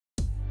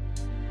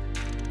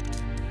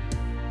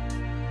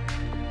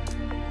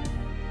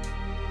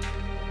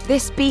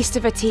This beast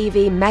of a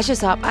TV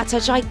measures up at a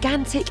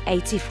gigantic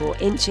 84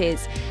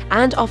 inches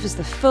and offers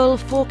the full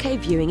 4K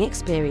viewing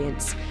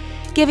experience,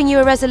 giving you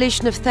a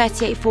resolution of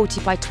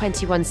 3840 by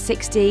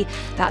 2160,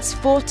 that's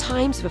 4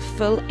 times of a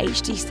full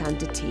HD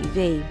standard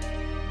TV.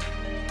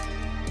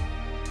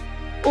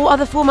 All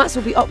other formats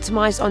will be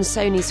optimised on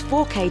Sony's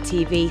 4K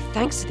TV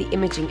thanks to the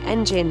imaging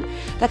engine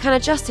that can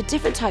adjust to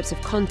different types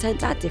of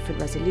content at different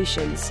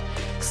resolutions.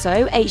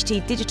 So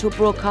HD digital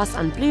broadcast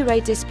and Blu-ray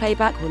disc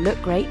playback will look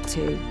great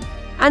too.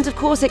 And of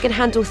course it can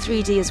handle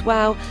 3D as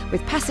well,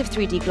 with passive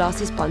 3D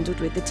glasses bundled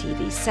with the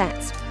TV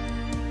set.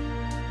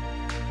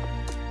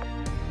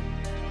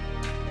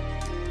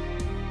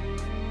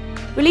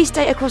 Release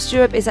date across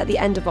Europe is at the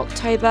end of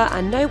October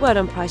and no word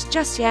on price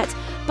just yet,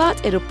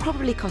 but it'll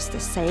probably cost the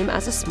same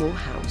as a small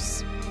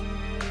house.